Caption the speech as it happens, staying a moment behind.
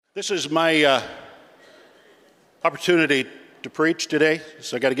This is my opportunity to preach today,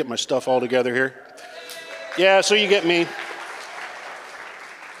 so I got to get my stuff all together here. Yeah, so you get me. If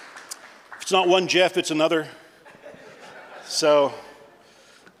it's not one Jeff, it's another. So,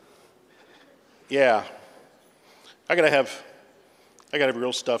 yeah, I gotta have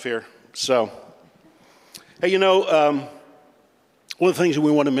real stuff here. So, hey, one of the things that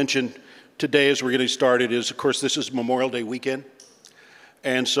we want to mention today as we're getting started is, of course, this is Memorial Day weekend.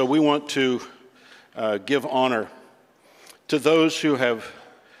 And so we want to give honor to those who have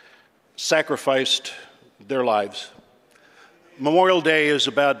sacrificed their lives. Memorial Day is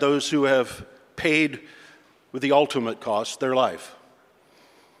about those who have paid with the ultimate cost, their life.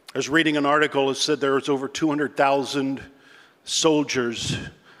 I was reading an article that said there was over 200,000 soldiers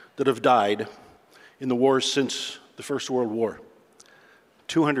that have died in the war since the First World War.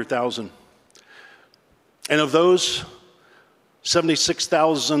 200,000. And of those,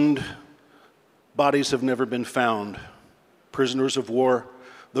 76,000 bodies have never been found. Prisoners of war,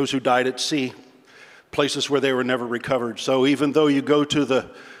 those who died at sea, places where they were never recovered. So even though you go to the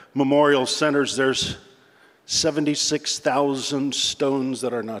memorial centers, there's 76,000 stones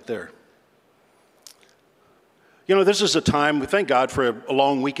that are not there. This is a time, we thank God for a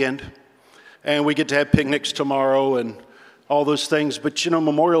long weekend, and we get to have picnics tomorrow and all those things. But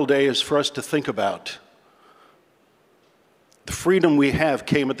Memorial Day is for us to think about. The freedom we have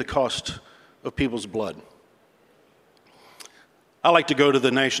came at the cost of people's blood. I like to go to the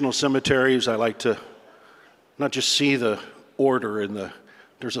national cemeteries. I like to not just see the order and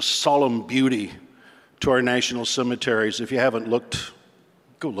there's a solemn beauty to our national cemeteries. If you haven't looked,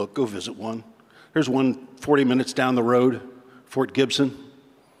 go visit one. There's one 40 minutes down the road, Fort Gibson.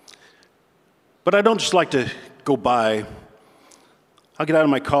 But I don't just like to go by. I'll get out of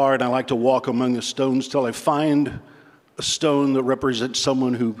my car and I like to walk among the stones till I find a stone that represents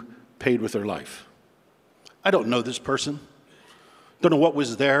someone who paid with their life. I don't know this person. Don't know what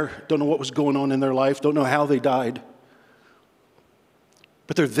was there. Don't know what was going on in their life. Don't know how they died.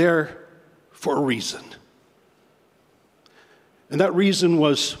 But they're there for a reason. And that reason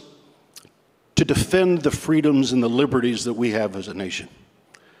was to defend the freedoms and the liberties that we have as a nation.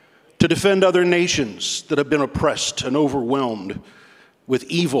 To defend other nations that have been oppressed and overwhelmed with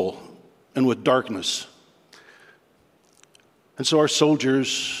evil and with darkness. And so our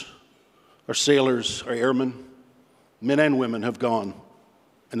soldiers, our sailors, our airmen, men and women have gone,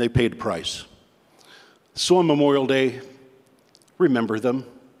 and they paid a price. So on Memorial Day, remember them.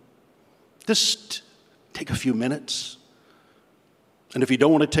 Just take a few minutes. And if you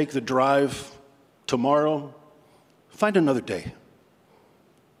don't want to take the drive tomorrow, find another day.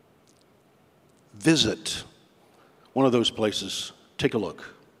 Visit one of those places. Take a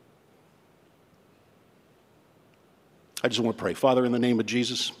look. I just want to pray. Father, in the name of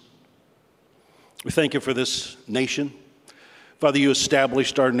Jesus, we thank you for this nation. Father, you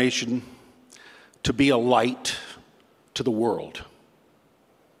established our nation to be a light to the world.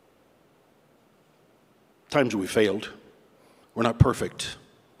 Times we failed. We're not perfect.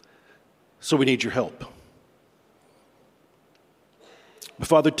 So we need your help. But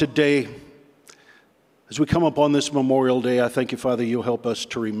Father, today, as we come up on this Memorial Day, I thank you, Father, you'll help us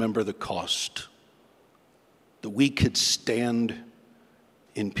to remember the cost, that we could stand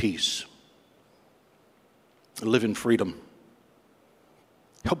in peace and live in freedom.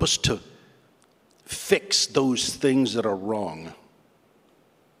 Help us to fix those things that are wrong,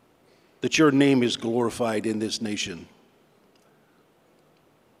 that your name is glorified in this nation.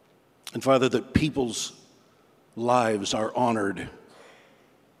 And Father, that people's lives are honored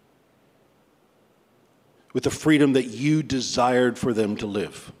with the freedom that you desired for them to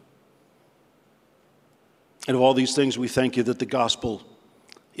live. And of all these things, we thank you that the gospel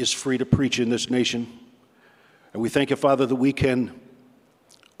is free to preach in this nation. And we thank you, Father, that we can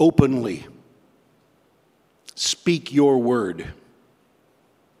openly speak your word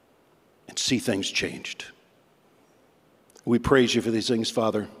and see things changed. We praise you for these things,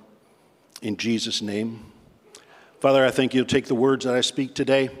 Father, in Jesus' name. Father, I thank you'll take the words that I speak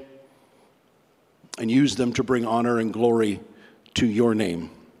today and use them to bring honor and glory to your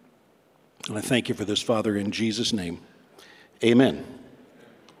name. And I thank you for this, Father, in Jesus' name. Amen.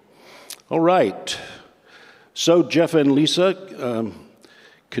 All right. So Jeff and Lisa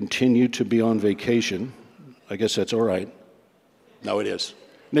continue to be on vacation. I guess that's all right. No, it is.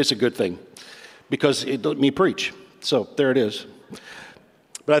 And it's a good thing because it let me preach. So there it is.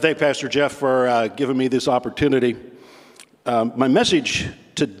 But I thank Pastor Jeff for giving me this opportunity. My message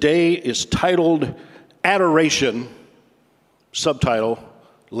today is titled Adoration, subtitle,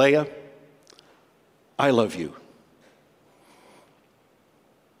 Leah, I love you.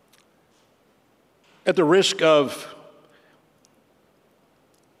 At the risk of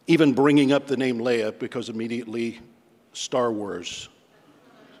even bringing up the name Leia, because immediately Star Wars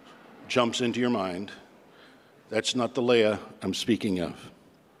jumps into your mind, that's not the Leia I'm speaking of.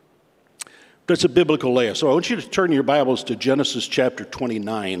 But it's a biblical Leia. So I want you to turn your Bibles to Genesis chapter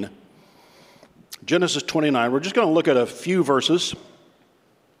 29. Genesis 29. We're just going to look at a few verses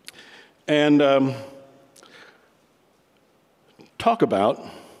and talk about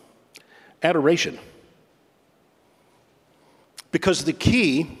adoration. Because the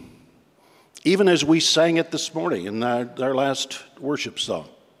key, even as we sang it this morning in our last worship song,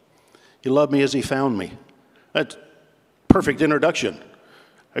 He loved me as He found me. That's perfect introduction.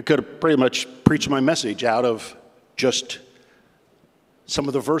 I could have pretty much preached my message out of just some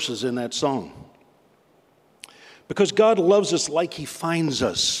of the verses in that song. Because God loves us like He finds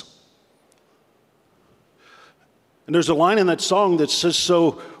us. And there's a line in that song that says,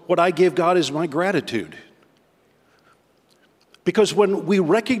 so what I give God is my gratitude. Because when we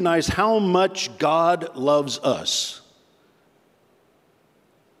recognize how much God loves us,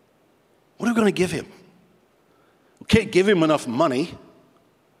 what are we going to give Him? We can't give Him enough money.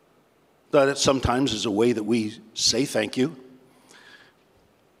 That sometimes is a way that we say thank you.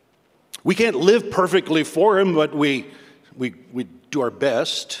 We can't live perfectly for Him, but we do our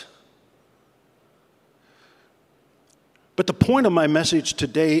best. But the point of my message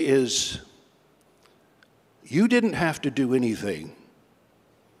today is, you didn't have to do anything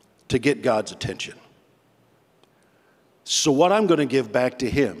to get God's attention. So what I'm going to give back to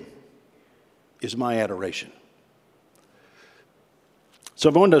Him is my adoration. So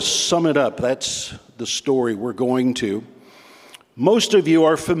I'm going to sum it up. That's the story we're going to. Most of you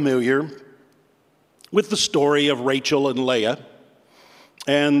are familiar with the story of Rachel and Leah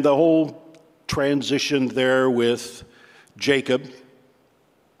and the whole transition there with Jacob.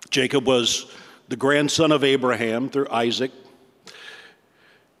 Jacob was the grandson of Abraham through Isaac.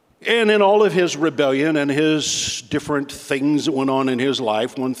 And in all of his rebellion and his different things that went on in his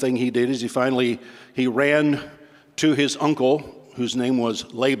life, one thing he did is he ran to his uncle, whose name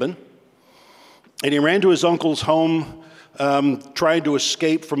was Laban. And he ran to his uncle's home, trying to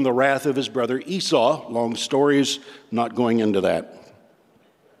escape from the wrath of his brother Esau. Long stories, not going into that.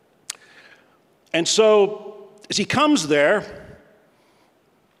 And so as he comes there,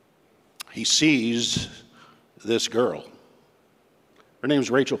 he sees this girl. Her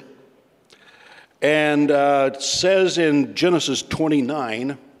name's Rachel. And it says in Genesis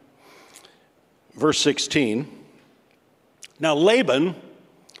 29, verse 16, now Laban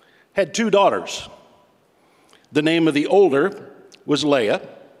had 2 daughters. The name of the older was Leah.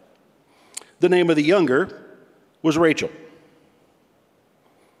 The name of the younger was Rachel.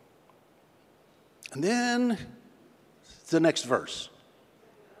 And then the next verse.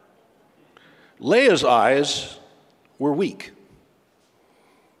 Leah's eyes were weak,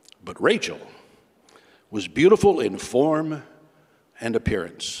 but Rachel was beautiful in form and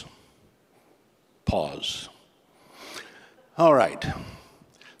appearance. Pause. All right.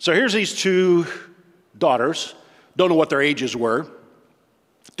 So here's these 2 daughters. Don't know what their ages were.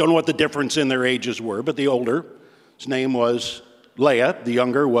 Don't know what the difference in their ages were, but the older, his name was Leah. The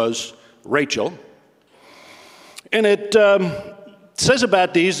younger was Rachel. And it says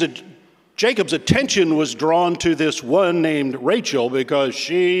about these that Jacob's attention was drawn to this one named Rachel because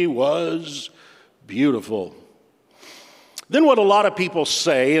she was beautiful. Then what a lot of people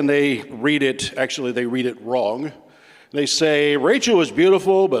say, and they read it wrong. They say Rachel was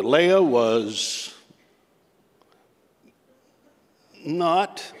beautiful, but Leah was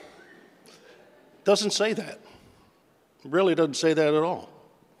not. Doesn't say that. It really doesn't say that at all.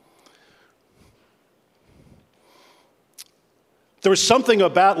 There was something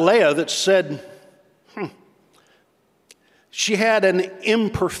about Leah that said, she had an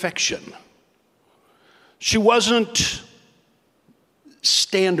imperfection. She wasn't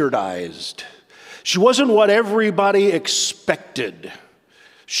standardized. She wasn't what everybody expected.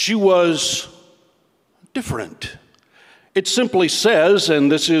 She was different. It simply says,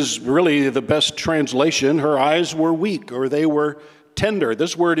 and this is really the best translation, her eyes were weak, or they were tender.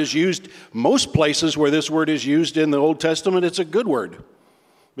 This word is used most places where this word is used in the Old Testament. It's a good word.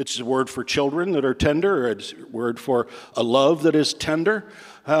 It's a word for children that are tender, or it's a word for a love that is tender.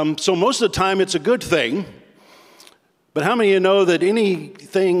 So most of the time it's a good thing. But how many of you know that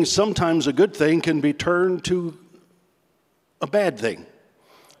anything, sometimes a good thing, can be turned to a bad thing?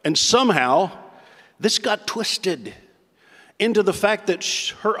 And somehow this got twisted into the fact that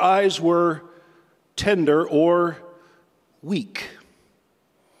her eyes were tender or weak.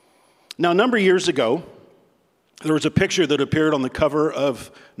 Now, a number of years ago, There was a picture that appeared on the cover of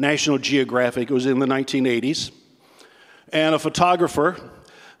National Geographic. It was in the 1980s. And a photographer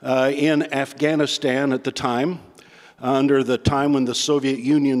in Afghanistan at the time, under the time when the Soviet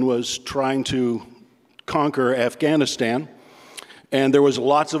Union was trying to conquer Afghanistan, and there was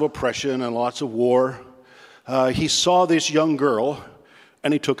lots of oppression and lots of war, he saw this young girl,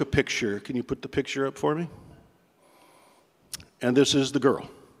 and he took a picture. Can you put the picture up for me? And this is the girl.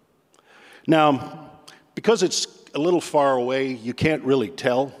 Now, because it's a little far away, you can't really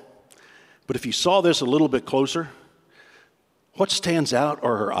tell. But if you saw this a little bit closer, what stands out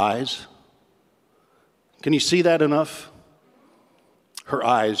are her eyes. Can you see that enough? Her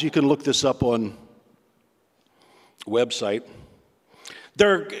eyes. You can look this up on a website.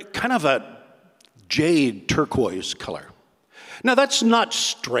 They're kind of a jade turquoise color. Now, that's not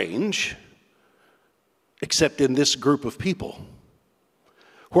strange, except in this group of people,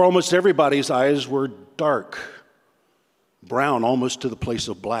 where almost everybody's eyes were dark, brown, almost to the place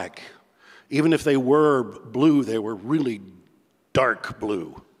of black. Even if they were blue, they were really dark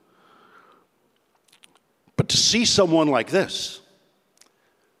blue. But to see someone like this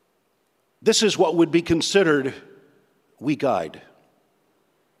is what would be considered weak-eyed.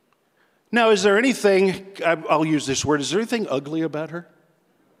 Now, is there anything, I'll use this word, is there anything ugly about her?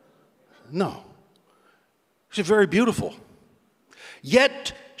 No. She's very beautiful.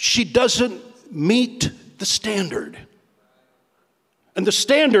 Yet, she doesn't meet the standard. And the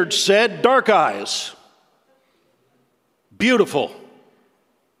standard said dark eyes, beautiful,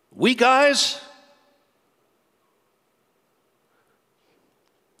 weak eyes.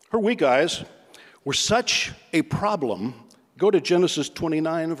 Her weak eyes were such a problem. Go to Genesis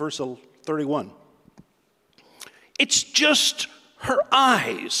 29, verse 31. It's just her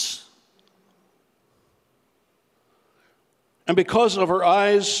eyes. And because of her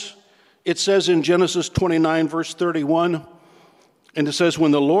eyes, it says in Genesis 29, verse 31, and it says,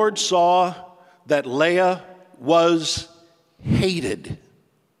 when the Lord saw that Leah was hated.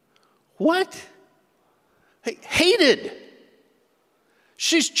 What? Hated.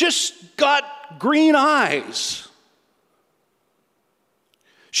 She's just got green eyes.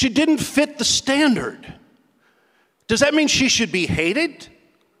 She didn't fit the standard. Does that mean she should be hated?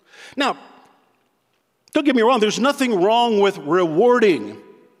 Now, don't get me wrong, there's nothing wrong with rewarding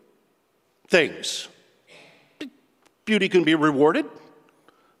things. Beauty can be rewarded.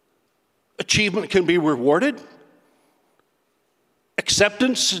 Achievement can be rewarded.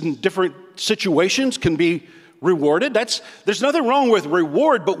 Acceptance in different situations can be rewarded. There's nothing wrong with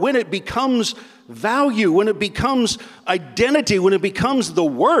reward, but when it becomes value, when it becomes identity, when it becomes the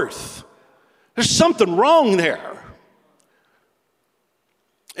worth, there's something wrong there.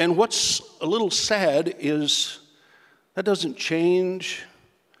 And what's a little sad is that doesn't change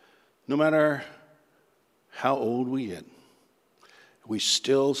no matter how old we get. We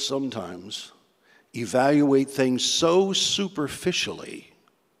still sometimes evaluate things so superficially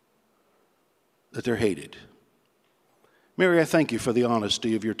that they're hated. Mary, I thank you for the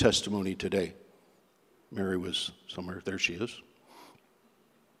honesty of your testimony today. Mary was somewhere. There she is.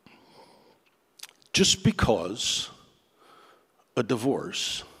 Just because a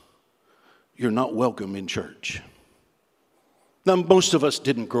divorce, you're not welcome in church. Now, most of us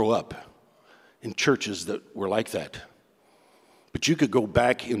didn't grow up in churches that were like that. But you could go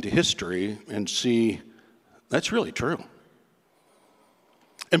back into history and see that's really true.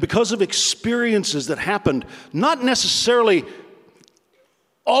 And because of experiences that happened, not necessarily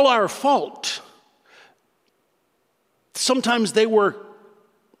all our fault, sometimes they were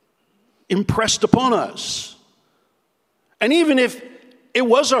impressed upon us. And even if it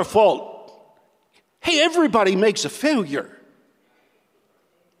was our fault, hey, everybody makes a failure.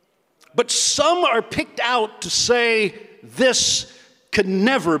 But some are picked out to say, this can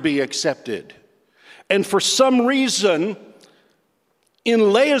never be accepted. And for some reason,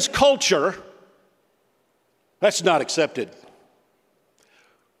 in Leah's culture, that's not accepted.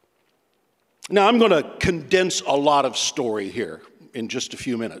 Now, I'm going to condense a lot of story here in just a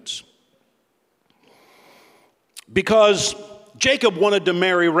few minutes. Because Jacob wanted to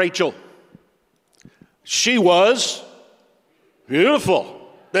marry Rachel. She was beautiful.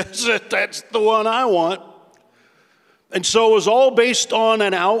 That's it. That's the one I want. And so it was all based on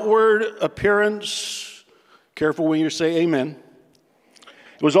an outward appearance. Careful when you say amen.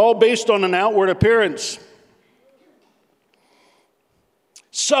 It was all based on an outward appearance.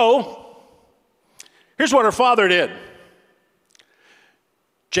 So, here's what her father did.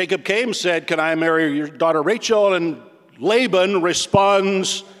 Jacob came and said, can I marry your daughter Rachel? And Laban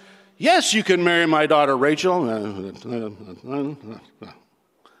responds, yes, you can marry my daughter Rachel.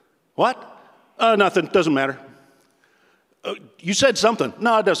 What? Nothing, doesn't matter. You said something.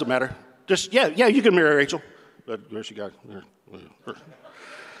 No, it doesn't matter. Just, yeah, you can marry Rachel. But where's she got?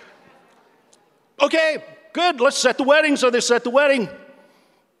 Okay, good. Let's set the wedding. So they set the wedding.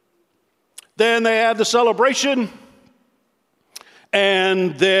 Then they have the celebration.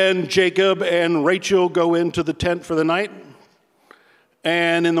 And then Jacob and Rachel go into the tent for the night.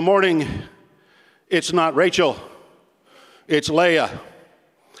 And in the morning, it's not Rachel. It's Leah.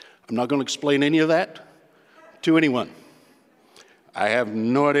 I'm not going to explain any of that to anyone. I have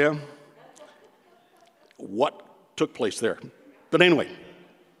no idea what took place there. But anyway,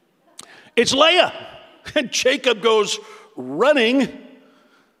 it's Leah. And Jacob goes running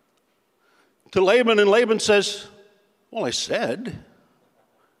to Laban, and Laban says, well, I said,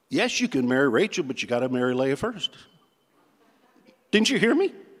 yes, you can marry Rachel, but you got to marry Leah first. Didn't you hear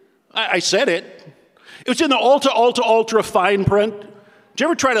me? I said it. It was in the ultra fine print. Did you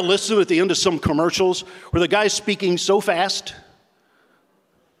ever try to listen at the end of some commercials where the guy's speaking so fast?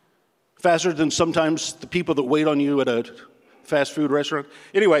 Faster than sometimes the people that wait on you at a fast food restaurant.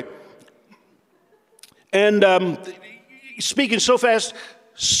 Anyway, and speaking so fast,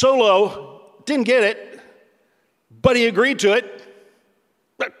 Solo didn't get it, but he agreed to it.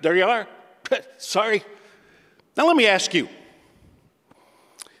 There you are. Sorry. Now let me ask you.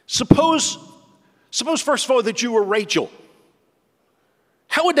 Suppose first of all that you were Rachel.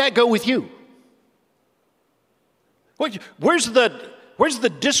 How would that go with you? Where's the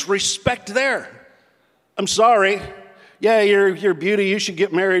disrespect there? I'm sorry. Yeah, you're beauty. You should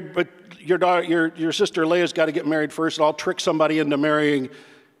get married, but your sister Leah's got to get married first. I'll trick somebody into marrying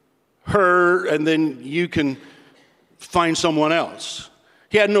her, and then you can find someone else.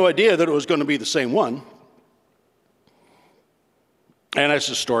 He had no idea that it was going to be the same one. And that's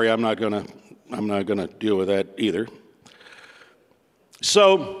a story. I'm not going to deal with that either.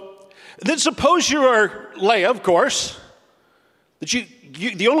 So then suppose you are Leah, of course. That you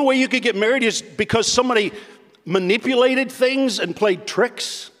the only way you could get married is because somebody manipulated things and played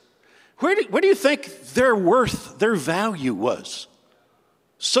tricks. Where do you think their worth, their value was?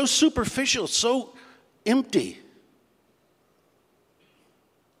 So superficial, so empty.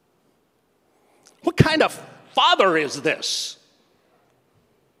 What kind of father is this?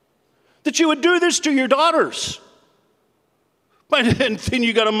 That you would do this to your daughters. And then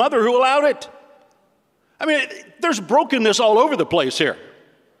you got a mother who allowed it. I mean, there's brokenness all over the place here.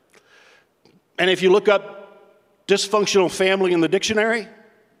 And if you look up dysfunctional family in the dictionary,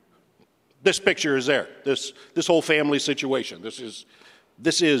 this picture is there. This whole family situation.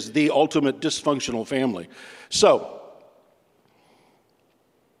 This is the ultimate dysfunctional family. So,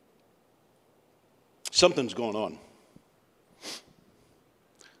 something's going on.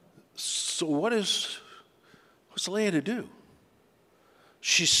 So what's Leah to do?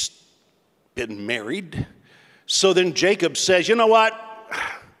 She's been married. So then Jacob says, you know what?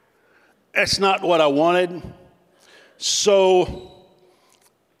 That's not what I wanted. So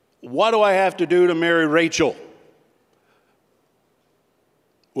what do I have to do to marry Rachel?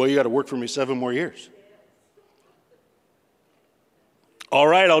 Well, you got to work for me 7 more years. All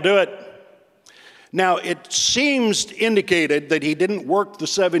right, I'll do it. Now, it seems indicated that he didn't work the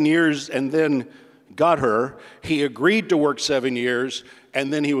 7 years and then got her. He agreed to work 7 years,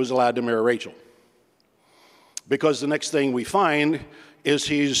 and then he was allowed to marry Rachel. Because the next thing we find is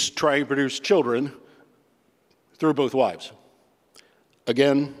he's trying to produce children through both wives.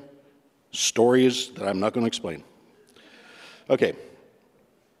 Again, stories that I'm not going to explain. Okay.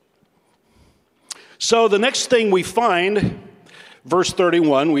 So the next thing we find, verse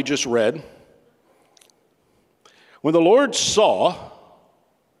 31, we just read, when the Lord saw,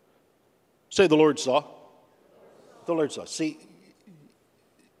 say the Lord saw. The Lord saw. See,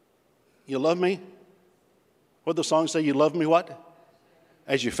 you love me? What did the song say? You love me what?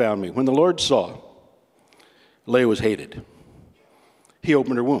 As you found me. When the Lord saw, Leah was hated. He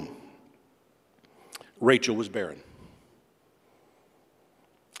opened her womb. Rachel was barren.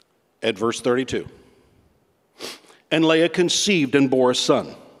 At verse 32. And Leah conceived and bore a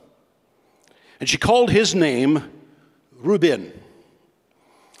son. And she called his name Reuben.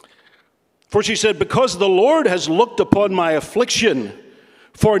 For she said, because the Lord has looked upon my affliction,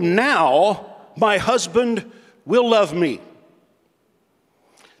 for now my husband will love me.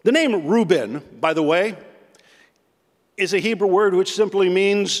 The name Reuben, by the way, is a Hebrew word which simply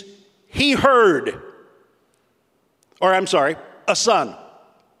means he heard. Or I'm sorry, a son.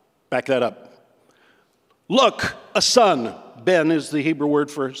 Back that up. Look, a son. Ben is the Hebrew word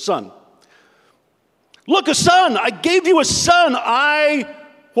for son. Look, a son. I gave you a son. I,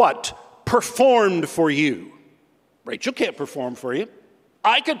 what? Performed for you. Rachel can't perform for you.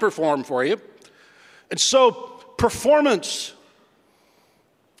 I can perform for you. And so Performance.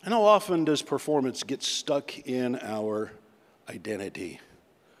 And how often does performance get stuck in our identity,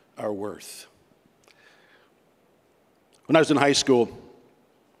 our worth? When I was in high school,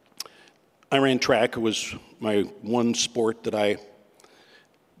 I ran track. It was my one sport that I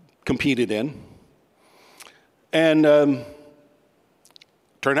competed in. And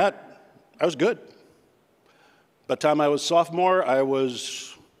turned out I was good. By the time I was sophomore, I was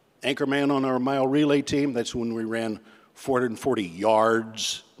anchorman on our mile relay team. That's when we ran 440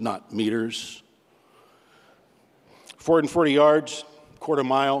 yards, not meters. 440 yards, quarter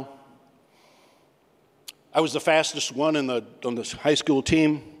mile. I was the fastest one on the high school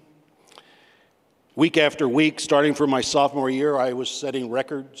team. Week after week, starting from my sophomore year, I was setting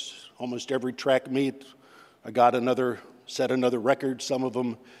records. Almost every track meet, I set another record. Some of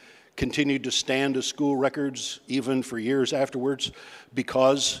them continued to stand as school records even for years afterwards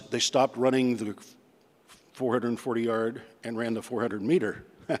because they stopped running the 440 yard and ran the 400 meter.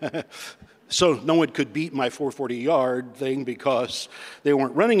 So no one could beat my 440 yard thing because they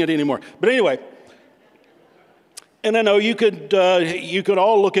weren't running it anymore. But anyway, and I know you could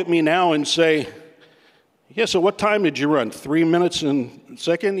all look at me now and say, yeah, so what time did you run? 3 minutes and a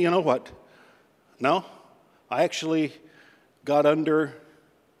second? You know what? No, I actually got under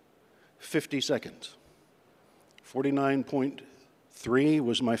 50 seconds. 49.3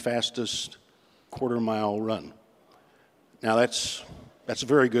 was my fastest quarter mile run. Now that's a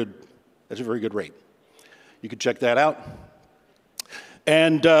very good rate. You could check that out.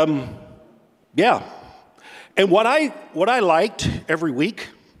 And yeah, and what I liked every week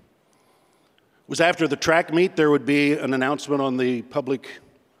was after the track meet, there would be an announcement on the public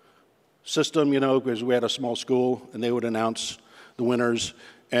system, because we had a small school, and they would announce the winners.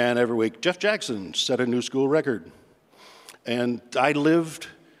 And every week, Jeff Jackson set a new school record. And I lived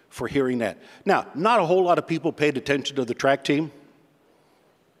for hearing that. Now, not a whole lot of people paid attention to the track team.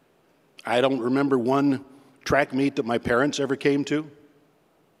 I don't remember one track meet that my parents ever came to.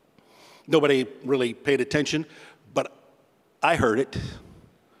 Nobody really paid attention, but I heard it.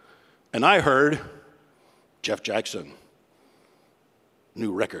 And I heard Jeff Jackson,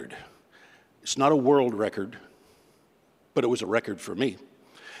 new record. It's not a world record, but it was a record for me.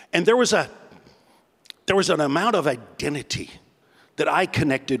 And there was an amount of identity that I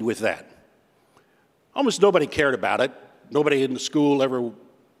connected with that. Almost nobody cared about it. Nobody in the school ever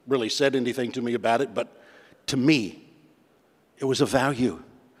really said anything to me about it, but to me, it was a value.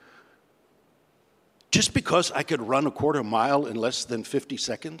 Just because I could run a quarter mile in less than 50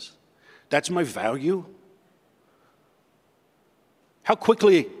 seconds, that's my value. How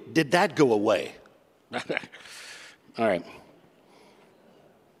quickly did that go away? All right.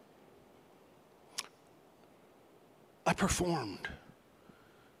 I performed.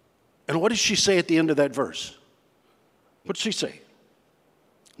 And what does she say at the end of that verse? What does she say?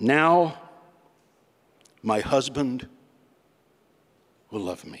 Now my husband will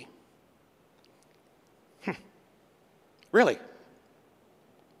love me. Really?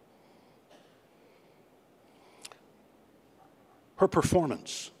 Her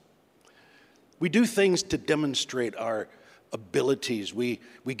performance. We do things to demonstrate our abilities. We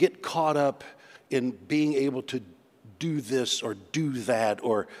get caught up in being able to do this or do that,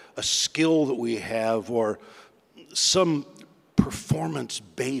 or a skill that we have, or some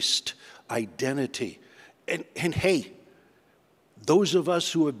performance-based identity. And hey, those of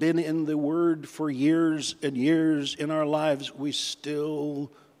us who have been in the Word for years and years in our lives, we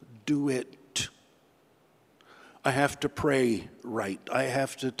still do it. I have to pray right. I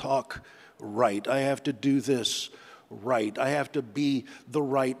have to talk right. I have to do this right. I have to be the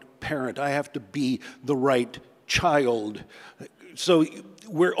right parent. I have to be the right child. So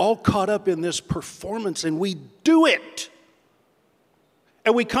we're all caught up in this performance, and we do it.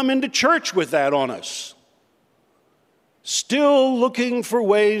 And we come into church with that on us. Still looking for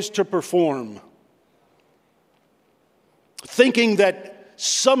ways to perform. Thinking that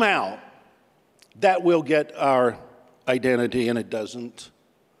somehow that will get our identity, and it doesn't.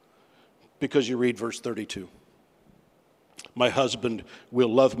 Because you read verse 32. My husband will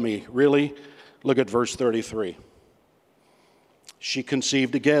love me. Really? Look at verse 33. She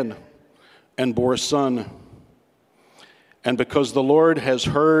conceived again and bore a son. And because the Lord has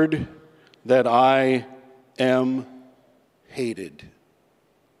heard that I am hated.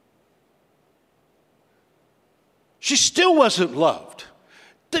 She still wasn't loved.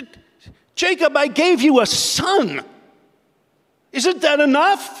 Jacob, I gave you a son. Isn't that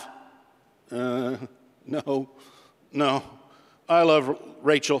enough? No. I love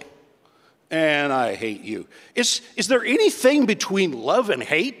Rachel, and I hate you. Is there anything between love and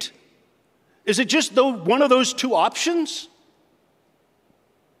hate? Is it just one of those two options?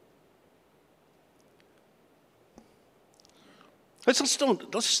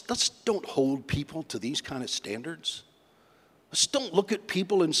 Let's don't hold people to these kind of standards. Let's don't look at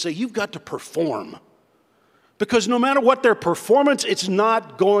people and say, you've got to perform. Because no matter what their performance, it's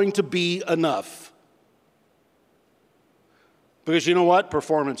not going to be enough. Because you know what?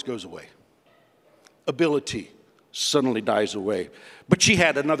 Performance goes away. Ability suddenly dies away. But she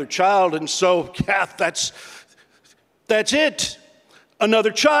had another child, and so, yeah, that's it. Another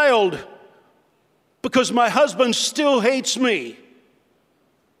child. Because my husband still hates me.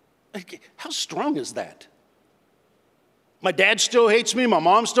 How strong is that? My dad still hates me. My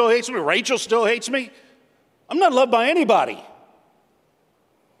mom still hates me. Rachel still hates me. I'm not loved by anybody.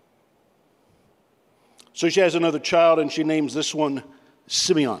 So she has another child, and she names this one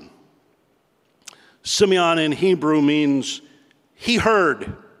Simeon. Simeon in Hebrew means he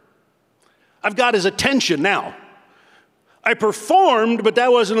heard. I've got his attention now. I performed, but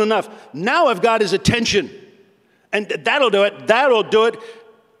that wasn't enough. Now I've got his attention. And that'll do it. That'll do it.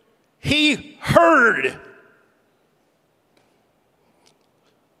 He heard.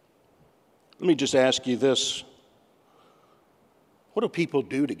 Let me just ask you this. What do people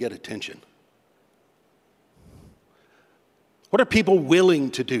do to get attention? What are people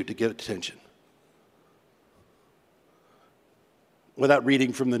willing to do to get attention? Without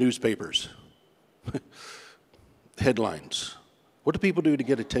reading from the newspapers. Headlines. What do people do to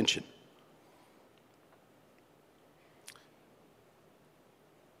get attention?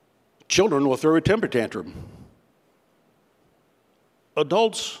 Children will throw a temper tantrum.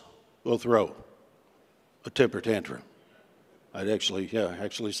 Adults will throw a temper tantrum. I actually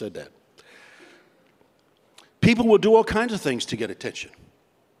said that. People will do all kinds of things to get attention.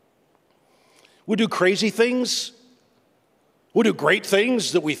 We'll do crazy things. We'll do great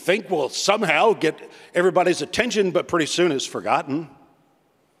things that we think will somehow get everybody's attention, but pretty soon it's forgotten.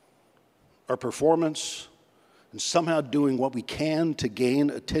 Our performance and somehow doing what we can to gain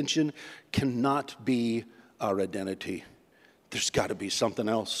attention cannot be our identity. There's got to be something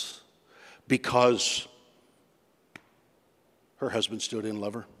else. Because her husband still didn't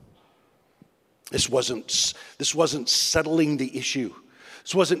love her. This wasn't settling the issue.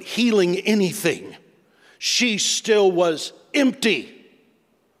 This wasn't healing anything. She still was empty.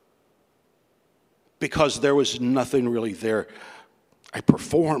 Because there was nothing really there. I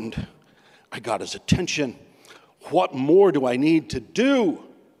performed. I got his attention. What more do I need to do?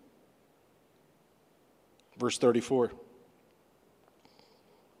 Verse 34.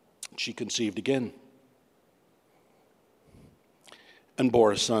 She conceived again and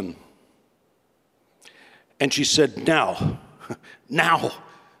bore a son. And she said, now.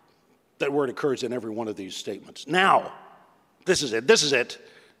 That word occurs in every one of these statements. Now. This is it.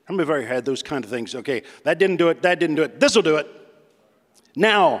 How many of you had those kind of things? Okay, that didn't do it. This will do it.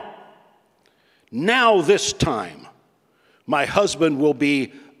 Now this time, my husband will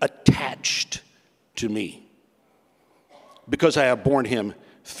be attached to me because I have borne him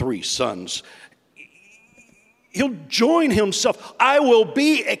 3 sons. He'll join himself. I will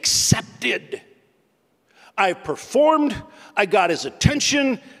be accepted. I performed. I got his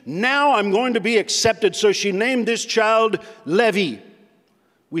attention. Now I'm going to be accepted. So she named this child Levi.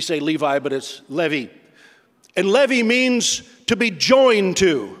 We say Levi, but it's Levi. And Levi means to be joined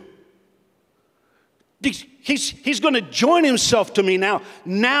to. He's going to join himself to me now.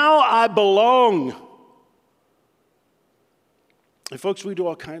 Now I belong. And folks, we do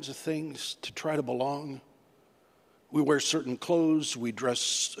all kinds of things to try to belong. We wear certain clothes, we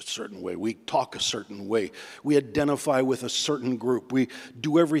dress a certain way, we talk a certain way, we identify with a certain group, we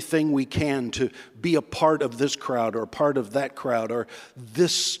do everything we can to be a part of this crowd or a part of that crowd or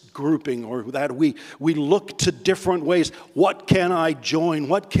this grouping or that. We look to different ways. What can I join?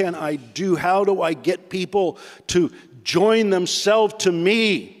 What can I do? How do I get people to join themselves to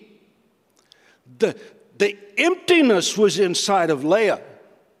me? The emptiness was inside of Leah.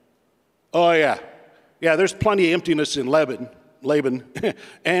 Oh, yeah. Yeah, there's plenty of emptiness in Laban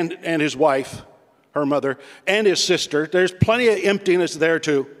and his wife, her mother, and his sister. There's plenty of emptiness there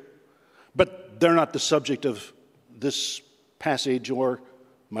too. But they're not the subject of this passage or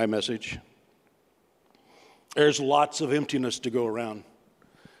my message. There's lots of emptiness to go around.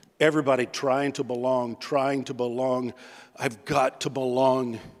 Everybody trying to belong. I've got to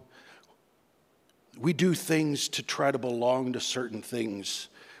belong. We do things to try to belong to certain things.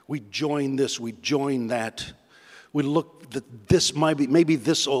 We join this, we join that. We look that this maybe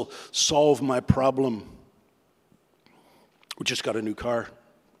this will solve my problem. We just got a new car,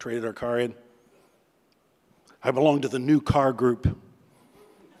 traded our car in. I belong to the new car group.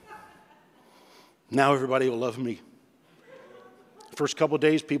 Now everybody will love me. First couple of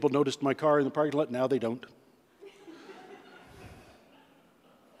days, people noticed my car in the parking lot. Now they don't.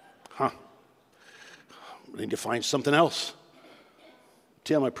 I need to find something else.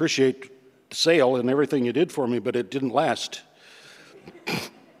 Tim, I appreciate the sale and everything you did for me, but it didn't last.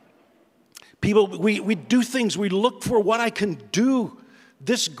 People, we do things, we look for what I can do,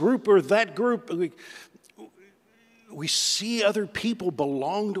 this group or that group. We see other people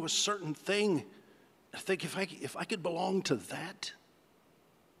belong to a certain thing. I think if I could belong to that,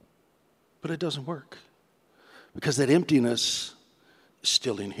 but it doesn't work because that emptiness is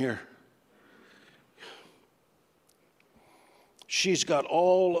still in here. She's got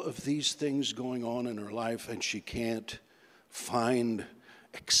all of these things going on in her life, and she can't find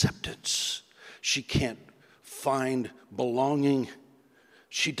acceptance. She can't find belonging.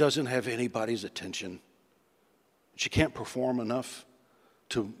 She doesn't have anybody's attention. She can't perform enough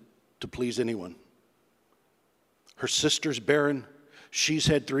to please anyone. Her sister's barren. She's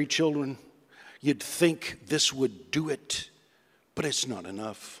had 3 children. You'd think this would do it, but it's not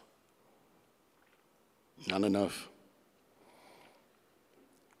enough. Not enough.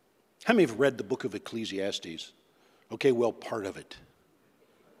 How many have read the book of Ecclesiastes? Okay, well, part of it.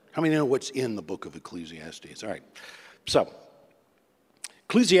 How many know what's in the book of Ecclesiastes? All right. So,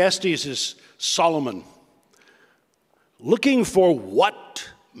 Ecclesiastes is Solomon looking for what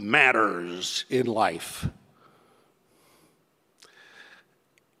matters in life.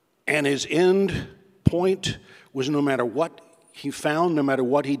 And his end point was no matter what he found, no matter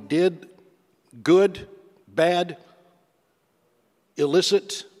what he did, good, bad,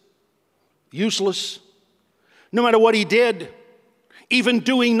 illicit, useless, no matter what he did, even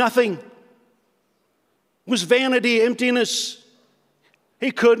doing nothing, was vanity, emptiness.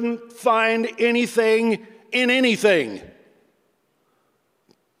 He couldn't find anything in anything.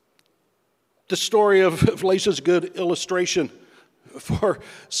 The story of Lisa's good illustration for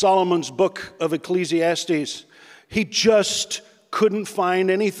Solomon's book of Ecclesiastes. He just couldn't find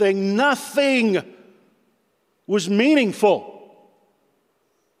anything. Nothing was meaningful.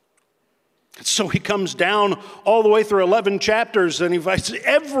 So he comes down all the way through 11 chapters and he finds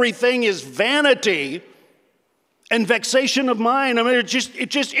everything is vanity and vexation of mind. I mean, it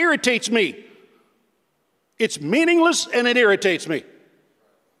just irritates me. It's meaningless and it irritates me.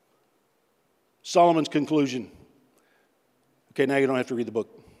 Solomon's conclusion. Okay, now you don't have to read the book.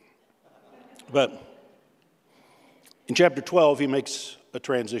 But in chapter 12, he makes a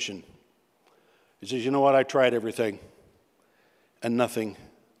transition. He says, you know what, I tried everything and nothing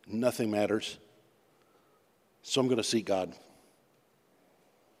matters. So I'm going to seek God.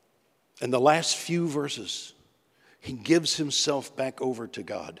 And the last few verses, he gives himself back over to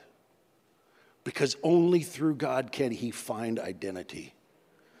God. Because only through God can he find identity.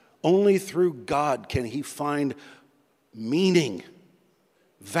 Only through God can he find meaning,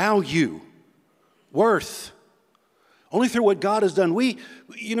 value, worth. Only through what God has done. We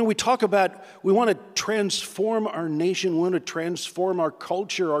talk about, we want to transform our nation, we want to transform our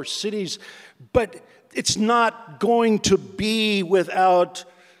culture, our cities, but it's not going to be without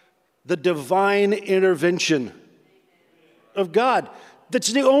the divine intervention of God.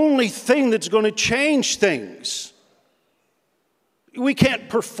 That's the only thing that's going to change things. We can't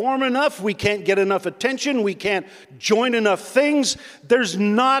perform enough. We can't get enough attention. We can't join enough things. There's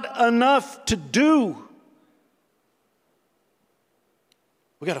not enough to do.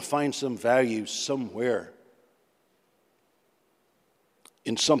 We got to find some value somewhere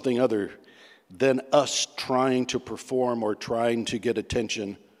in something other than us trying to perform or trying to get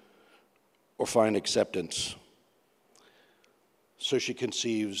attention or find acceptance. So she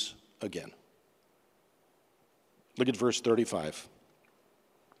conceives again. Look at verse 35.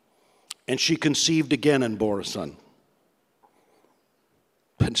 And she conceived again and bore a son,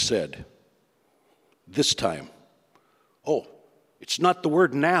 and said, this time, it's not the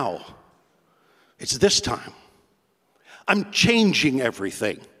word now, it's this time. I'm changing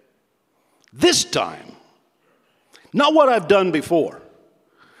everything. This time, not what I've done before,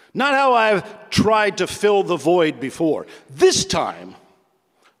 not how I've tried to fill the void before. This time,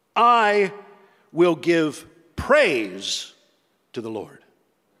 I will give praise to the Lord.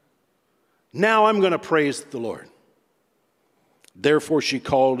 Now I'm going to praise the Lord. Therefore she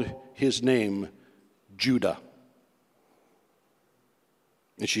called his name Judah.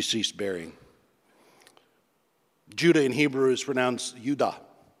 And she ceased bearing. Judah in Hebrew is pronounced Judah.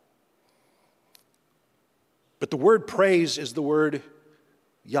 But the word praise is the word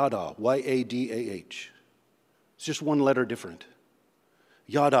Yada, Y-A-D-A-H. It's just one letter different.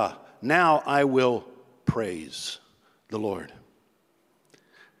 Yada, now I will praise the Lord.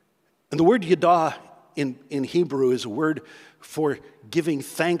 And the word yadah in Hebrew is a word for giving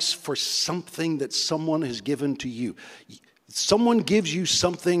thanks for something that someone has given to you. Someone gives you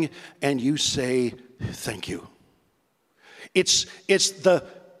something and you say, thank you. It's the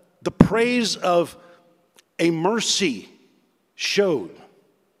praise of a mercy shown,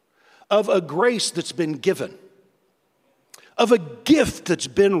 of a grace that's been given, of a gift that's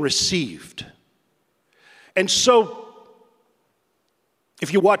been received. And so,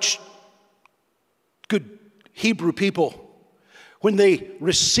 if you watch good Hebrew people, when they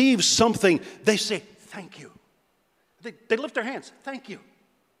receive something, they say, thank you. They lift their hands, thank you.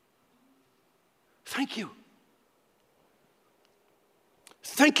 Thank you.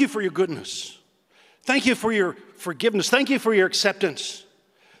 Thank you for your goodness. Thank you for your forgiveness. Thank you for your acceptance.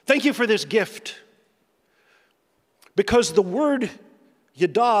 Thank you for this gift. Because the word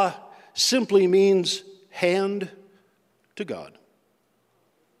yadah simply means hand to God.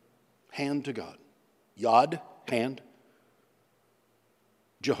 Hand to God. Yad, hand.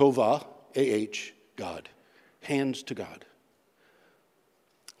 Jehovah, A-H, God. Hands to God.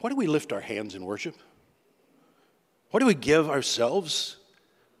 Why do we lift our hands in worship? Why do we give ourselves?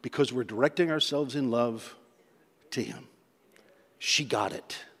 Because we're directing ourselves in love to Him. She got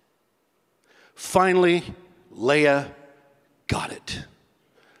it. Finally, Leah got it.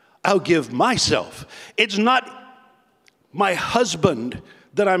 I'll give myself. It's not my husband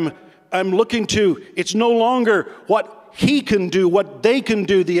that I'm looking to. It's no longer what he can do, what they can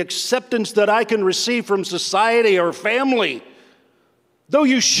do, the acceptance that I can receive from society or family. Though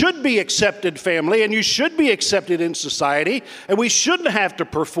you should be accepted, family, and you should be accepted in society, and we shouldn't have to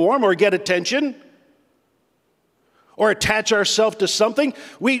perform or get attention or attach ourselves to something.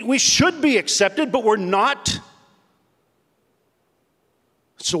 We should be accepted, but we're not.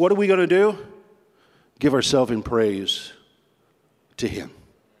 So what are we going to do? Give ourselves in praise to Him.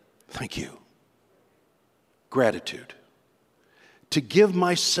 Thank you. Gratitude. To give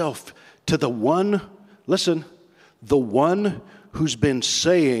myself to the one, listen, the one who's been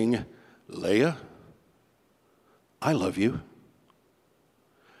saying, Leah, I love you.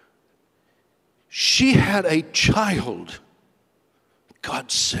 She had a child.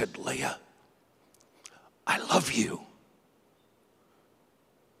 God said, Leah, I love you.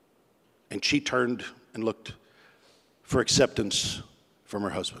 And she turned and looked for acceptance from her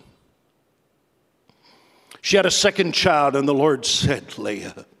husband. She had a second child, and the Lord said,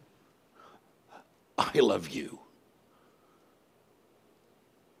 Leah, I love you.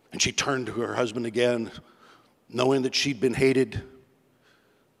 And she turned to her husband again, knowing that she'd been hated.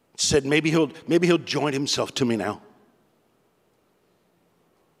 Said, maybe he'll join himself to me now.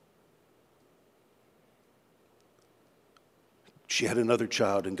 She had another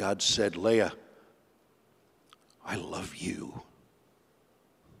child, and God said, Leah, I love you.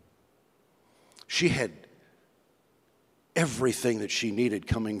 She had everything that she needed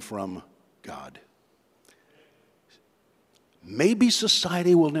coming from God. Maybe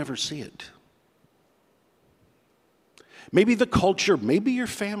society will never see it. Maybe the culture, maybe your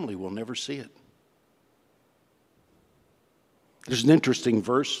family will never see it. There's an interesting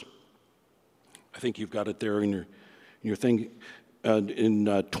verse. I think you've got it there in your thing,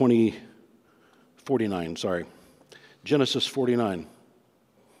 in 49, sorry. Genesis 49.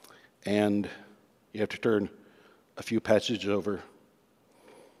 And you have to turn a few passages over.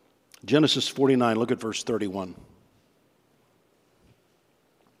 Genesis 49, look at verse 31.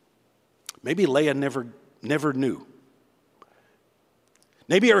 Maybe Leah never knew.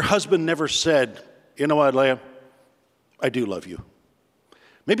 Maybe her husband never said, you know what, Leah, I do love you.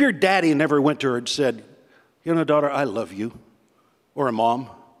 Maybe her daddy never went to her and said, you know, daughter, I love you. Or a mom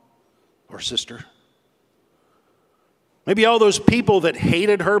or sister. Maybe all those people that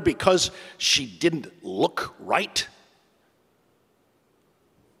hated her because she didn't look right.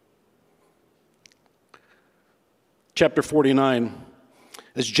 Chapter 49,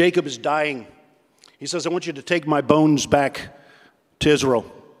 as Jacob is dying, he says, I want you to take my bones back to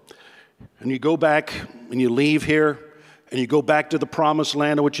Israel. And you go back and you leave here and you go back to the promised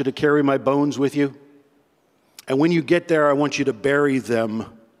land. I want you to carry my bones with you. And when you get there, I want you to bury them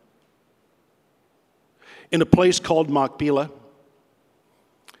in a place called Machpelah.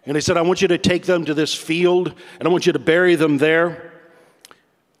 And he said, I want you to take them to this field, and I want you to bury them there.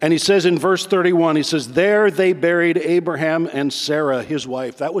 And he says in verse 31, he says, there they buried Abraham and Sarah, his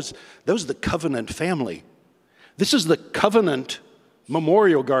wife. That was the covenant family. This is the covenant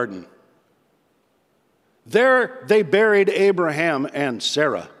memorial garden. There they buried Abraham and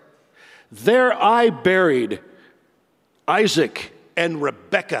Sarah. There I buried Isaac and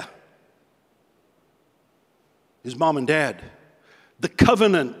Rebekah, his mom and dad, the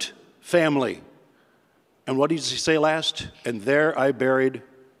covenant family. And what does he say last? And there I buried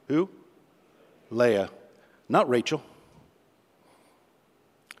who? Leah, not Rachel.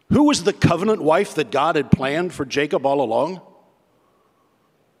 Who was the covenant wife that God had planned for Jacob all along?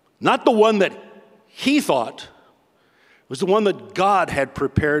 Not the one that he thought. It was the one that God had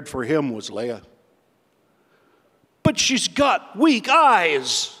prepared for him was Leah. But she's got weak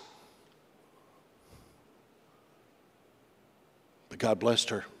eyes. But God blessed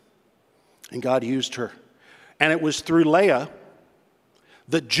her. And God used her. And it was through Leah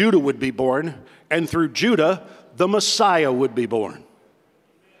that Judah would be born. And through Judah, the Messiah would be born.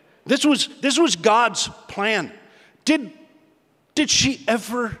 This was God's plan. Did she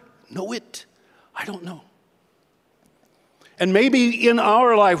ever know it? I don't know. And maybe in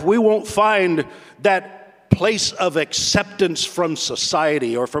our life we won't find that place of acceptance from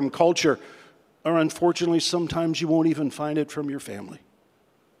society or from culture. Or unfortunately, sometimes you won't even find it from your family.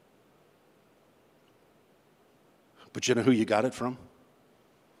 But you know who you got it from?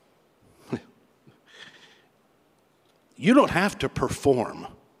 You don't have to perform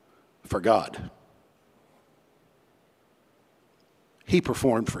for God. He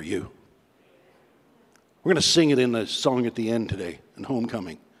performed for you. We're going to sing it in the song at the end today, in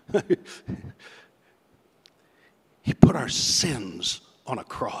Homecoming. He put our sins on a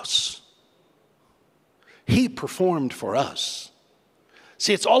cross. He performed for us.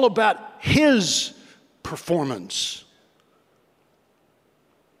 See, it's all about His performance.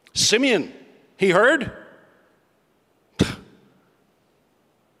 Simeon, he heard.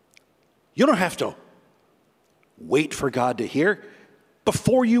 You don't have to wait for God to hear.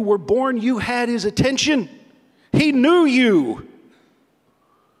 Before you were born, you had His attention. He knew you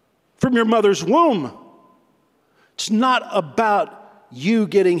from your mother's womb. It's not about you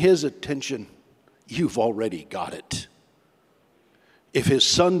getting His attention. You've already got it. If His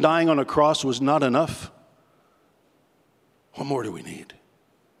Son dying on a cross was not enough, what more do we need?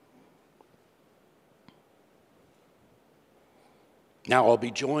 Now I'll be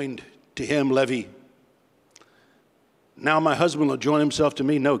joined to Him, Levi. Now my husband will join himself to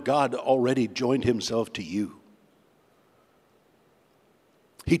me. No, God already joined Himself to you.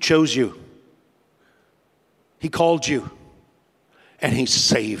 He chose you. He called you. And He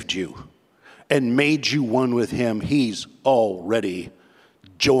saved you and made you one with Him. He's already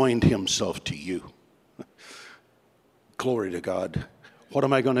joined Himself to you. Glory to God. What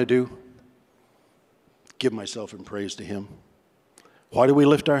am I going to do? Give myself in praise to Him. Why do we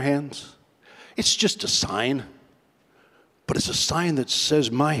lift our hands? It's just a sign. But it's a sign that says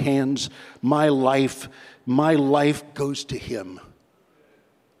my hands, my life goes to Him.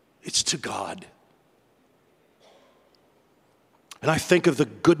 It's to God. And I think of the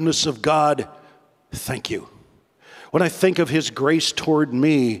goodness of God, thank you. When I think of His grace toward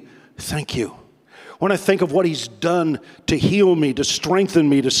me, thank you. When I think of what He's done to heal me, to strengthen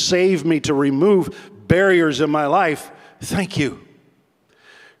me, to save me, to remove barriers in my life, thank you.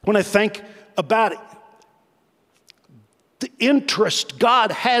 When I think about the interest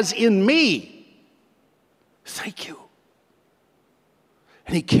God has in me, thank you.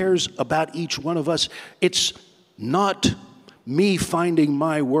 And He cares about each one of us. It's not me finding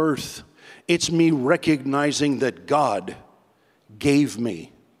my worth. It's me recognizing that God gave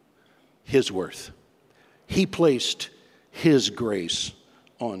me His worth. He placed His grace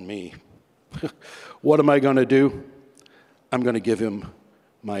on me. What am I going to do? I'm going to give Him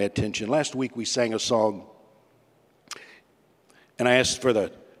my attention. Last week we sang a song, and I asked for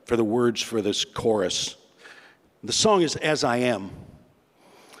the words for this chorus. The song is As I Am.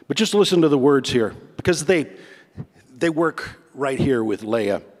 But just listen to the words here, because they work right here with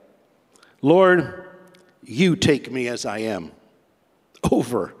Leah. Lord, You take me as I am,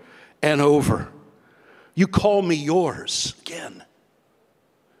 over and over. You call me Yours again.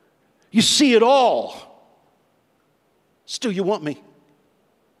 You see it all. Still, You want me.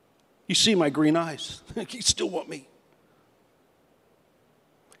 You see my green eyes. You still want me.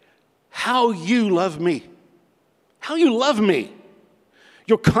 How You love me. How You love me.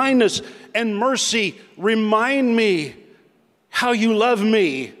 Your kindness and mercy remind me how You love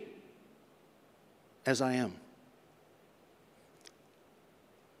me as I am.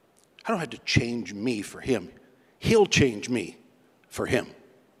 I don't have to change me for Him. He'll change me for Him.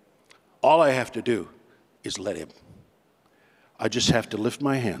 All I have to do is let Him. I just have to lift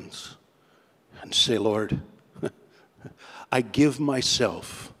my hands and say, Lord, I give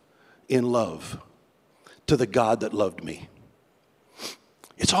myself in love to the God that loved me.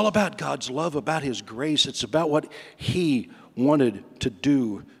 It's all about God's love, about His grace. It's about what He wanted to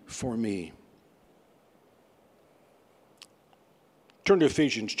do for me. Turn to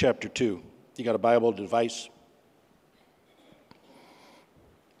Ephesians chapter 2. You got a Bible device?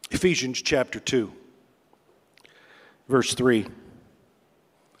 Ephesians chapter 2, verse 3.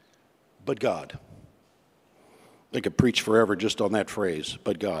 But God. They could preach forever just on that phrase,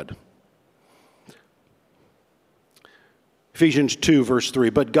 but God. Ephesians 2, verse 3.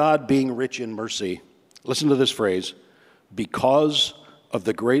 But God, being rich in mercy, listen to this phrase, because of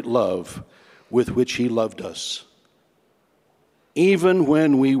the great love with which he loved us, even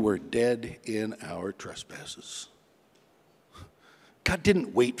when we were dead in our trespasses. God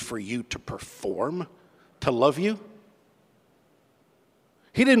didn't wait for you to perform to love you.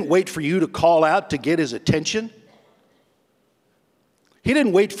 He didn't wait for you to call out to get his attention. He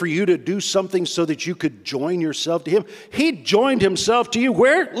didn't wait for you to do something so that you could join yourself to him. He joined himself to you.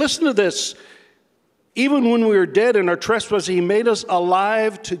 Where? Listen to this. Even when we were dead in our trespasses, he made us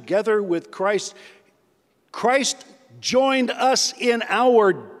alive together with Christ. Christ joined us in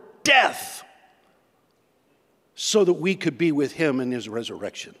our death so that we could be with him in his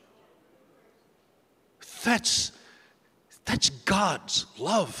resurrection. That's God's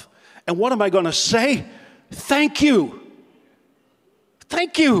love. And what am I going to say? Thank you.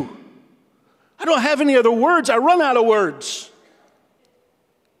 Thank you. I don't have any other words. I run out of words.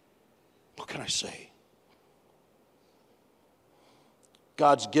 What can I say?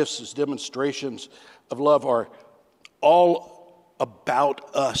 God's gifts as demonstrations of love are all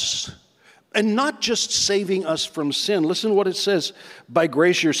about us. And not just saving us from sin. Listen to what it says. By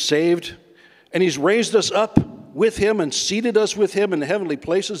grace you're saved. And he's raised us up with him and seated us with him in the heavenly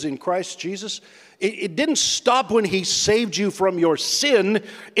places in Christ Jesus. It didn't stop when he saved you from your sin.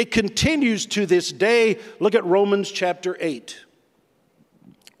 It continues to this day. Look at Romans chapter 8.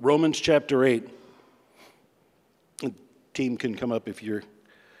 Romans chapter 8. The team can come up if you're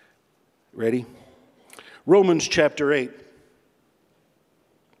ready. Romans chapter 8.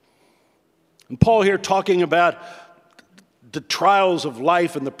 And Paul here talking about the trials of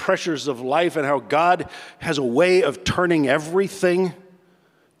life and the pressures of life and how God has a way of turning everything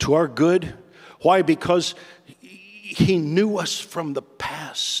to our good. Why? Because he knew us from the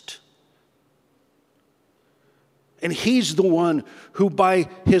past. And he's the one who by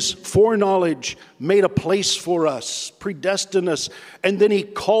his foreknowledge made a place for us, predestined us, and then he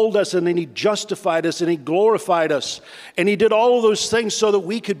called us, and then he justified us, and he glorified us. And he did all of those things so that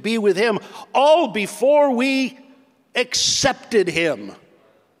we could be with him, all before we accepted him.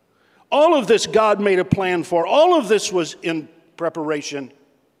 All of this God made a plan for. All of this was in preparation.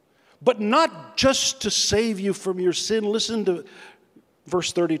 But not just to save you from your sin. Listen to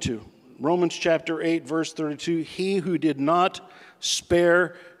verse 32. Romans chapter 8, verse 32. He who did not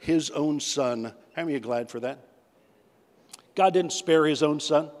spare his own son. How many are glad for that? God didn't spare his own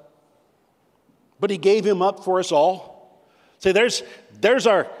son, but he gave him up for us all. See, there's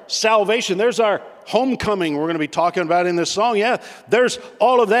our salvation. There's our homecoming we're going to be talking about in this song. Yeah, there's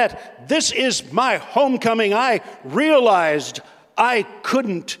all of that. This is my homecoming. I realized I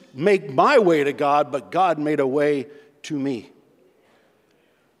couldn't make my way to God, but God made a way to me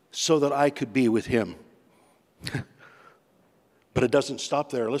so that I could be with him. But it doesn't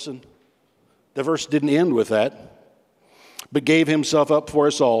stop there. Listen, the verse didn't end with that, but gave himself up for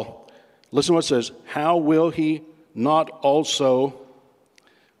us all. Listen what it says. How will he not also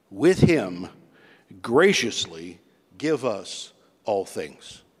with him graciously give us all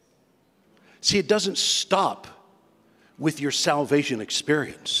things? See, it doesn't stop with your salvation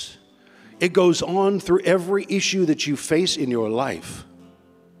experience. It goes on through every issue that you face in your life.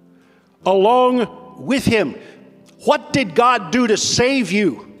 Along with him, what did God do to save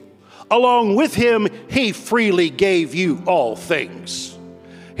you? Along with him, he freely gave you all things.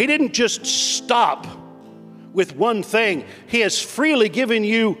 He didn't just stop with one thing. He has freely given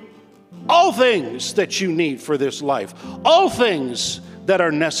you all things that you need for this life. All things that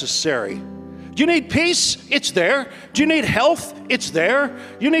are necessary. Do you need peace? It's there. Do you need health? It's there.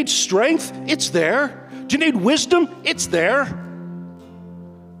 You need strength? It's there. Do you need wisdom? It's there.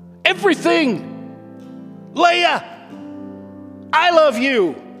 Everything. Leah, I love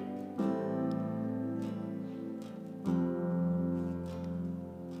you.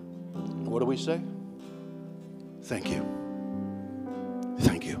 What do we say? Thank you.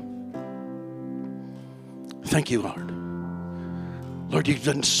 Thank you. Thank you, Lord. Lord, you've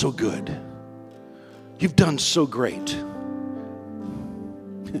done so good. You've done so great.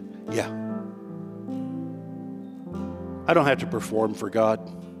 Yeah. I don't have to perform for God.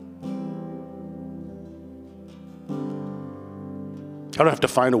 I don't have to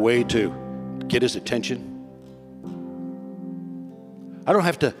find a way to get his attention. I don't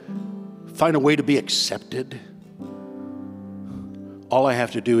have to find a way to be accepted. all I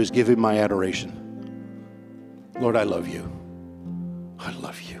have to do is give him my adoration. Lord, I love you. I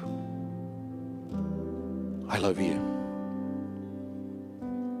love you. I love you.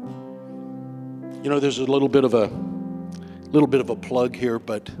 You know, there's a little bit of a plug here,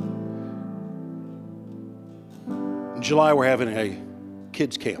 but in July we're having a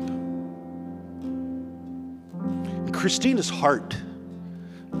kids camp. And Christina's heart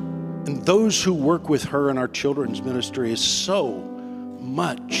and those who work with her in our children's ministry is so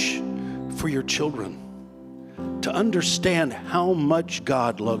much for your children, to understand how much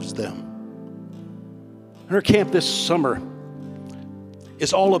God loves them. And her camp this summer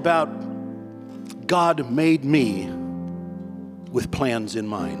is all about God made me with plans in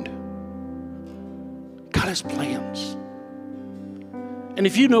mind. God has plans. And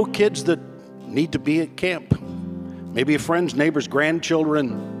if you know kids that need to be at camp, maybe a friend's, neighbor's,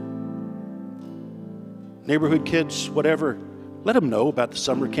 grandchildren, neighborhood kids, whatever, let them know about the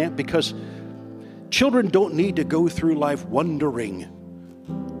summer camp, because children don't need to go through life wondering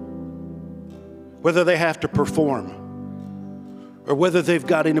whether they have to perform, or whether they've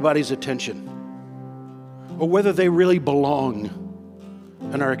got anybody's attention, or whether they really belong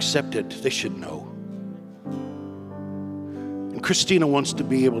and are accepted. They should know. And Christina wants to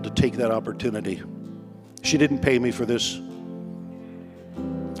be able to take that opportunity. She didn't pay me for this,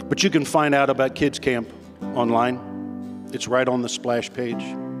 but you can find out about Kids Camp online. It's right on the splash page.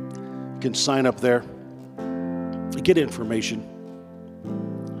 You can sign up there, get information.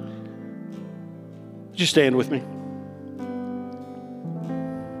 Just stand with me.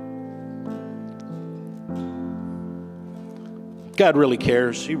 God really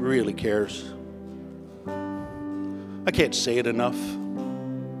cares. He really cares. I can't say it enough.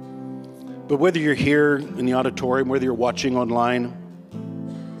 But whether you're here in the auditorium, whether you're watching online,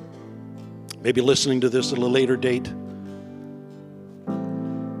 maybe listening to this at a later date, I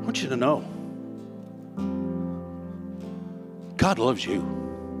want you to know God loves you.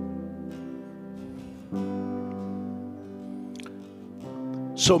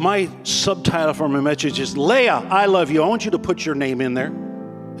 So my subtitle for my message is, Leah, I love you. I want you to put your name in there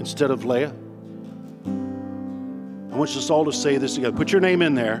instead of Leah. I want us all to say this together. Put your name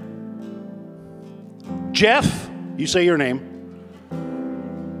in there. Jeff, you say your name.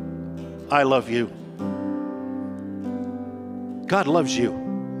 I love you. God loves you.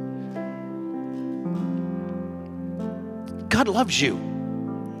 God loves you.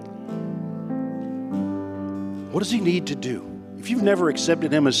 What does he need to do? If you've never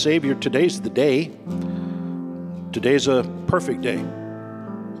accepted him as Savior, today's the day. Today's a perfect day.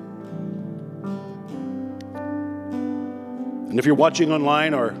 And if you're watching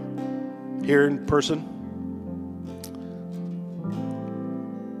online or here in person,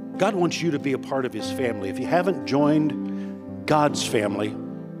 God wants you to be a part of his family. If you haven't joined God's family,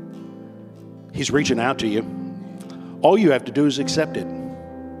 he's reaching out to you. All you have to do is accept it.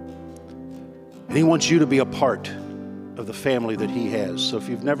 And he wants you to be a part of the family that he has. So if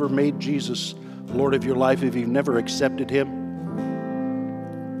you've never made Jesus Lord of your life, if you've never accepted him,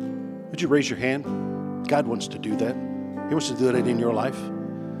 would you raise your hand? God wants to do that. He wants to do that in your life.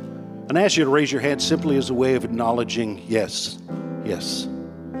 And I ask you to raise your hand simply as a way of acknowledging, yes, yes,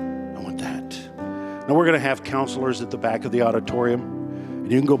 I want that. Now we're going to have counselors at the back of the auditorium,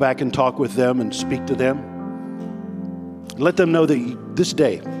 and you can go back and talk with them and speak to them. Let them know that this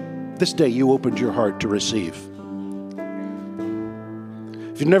day you opened your heart to receive.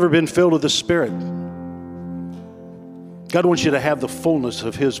 If you've never been filled with the Spirit, God wants you to have the fullness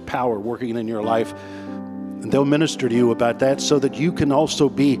of his power working in your life. And they'll minister to you about that so that you can also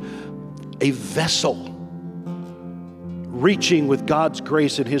be a vessel reaching with God's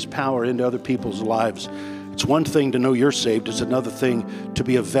grace and his power into other people's lives. It's one thing to know you're saved. It's another thing to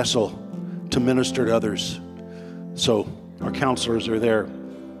be a vessel to minister to others. So our counselors are there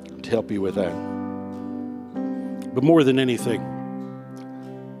to help you with that. But more than anything,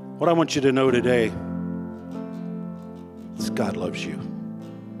 what I want you to know today is God loves you.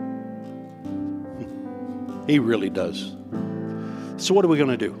 He really does. So what are we going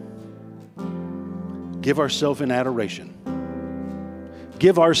to do? Give ourselves in adoration.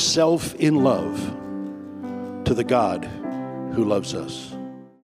 Give ourselves in love to the God who loves us.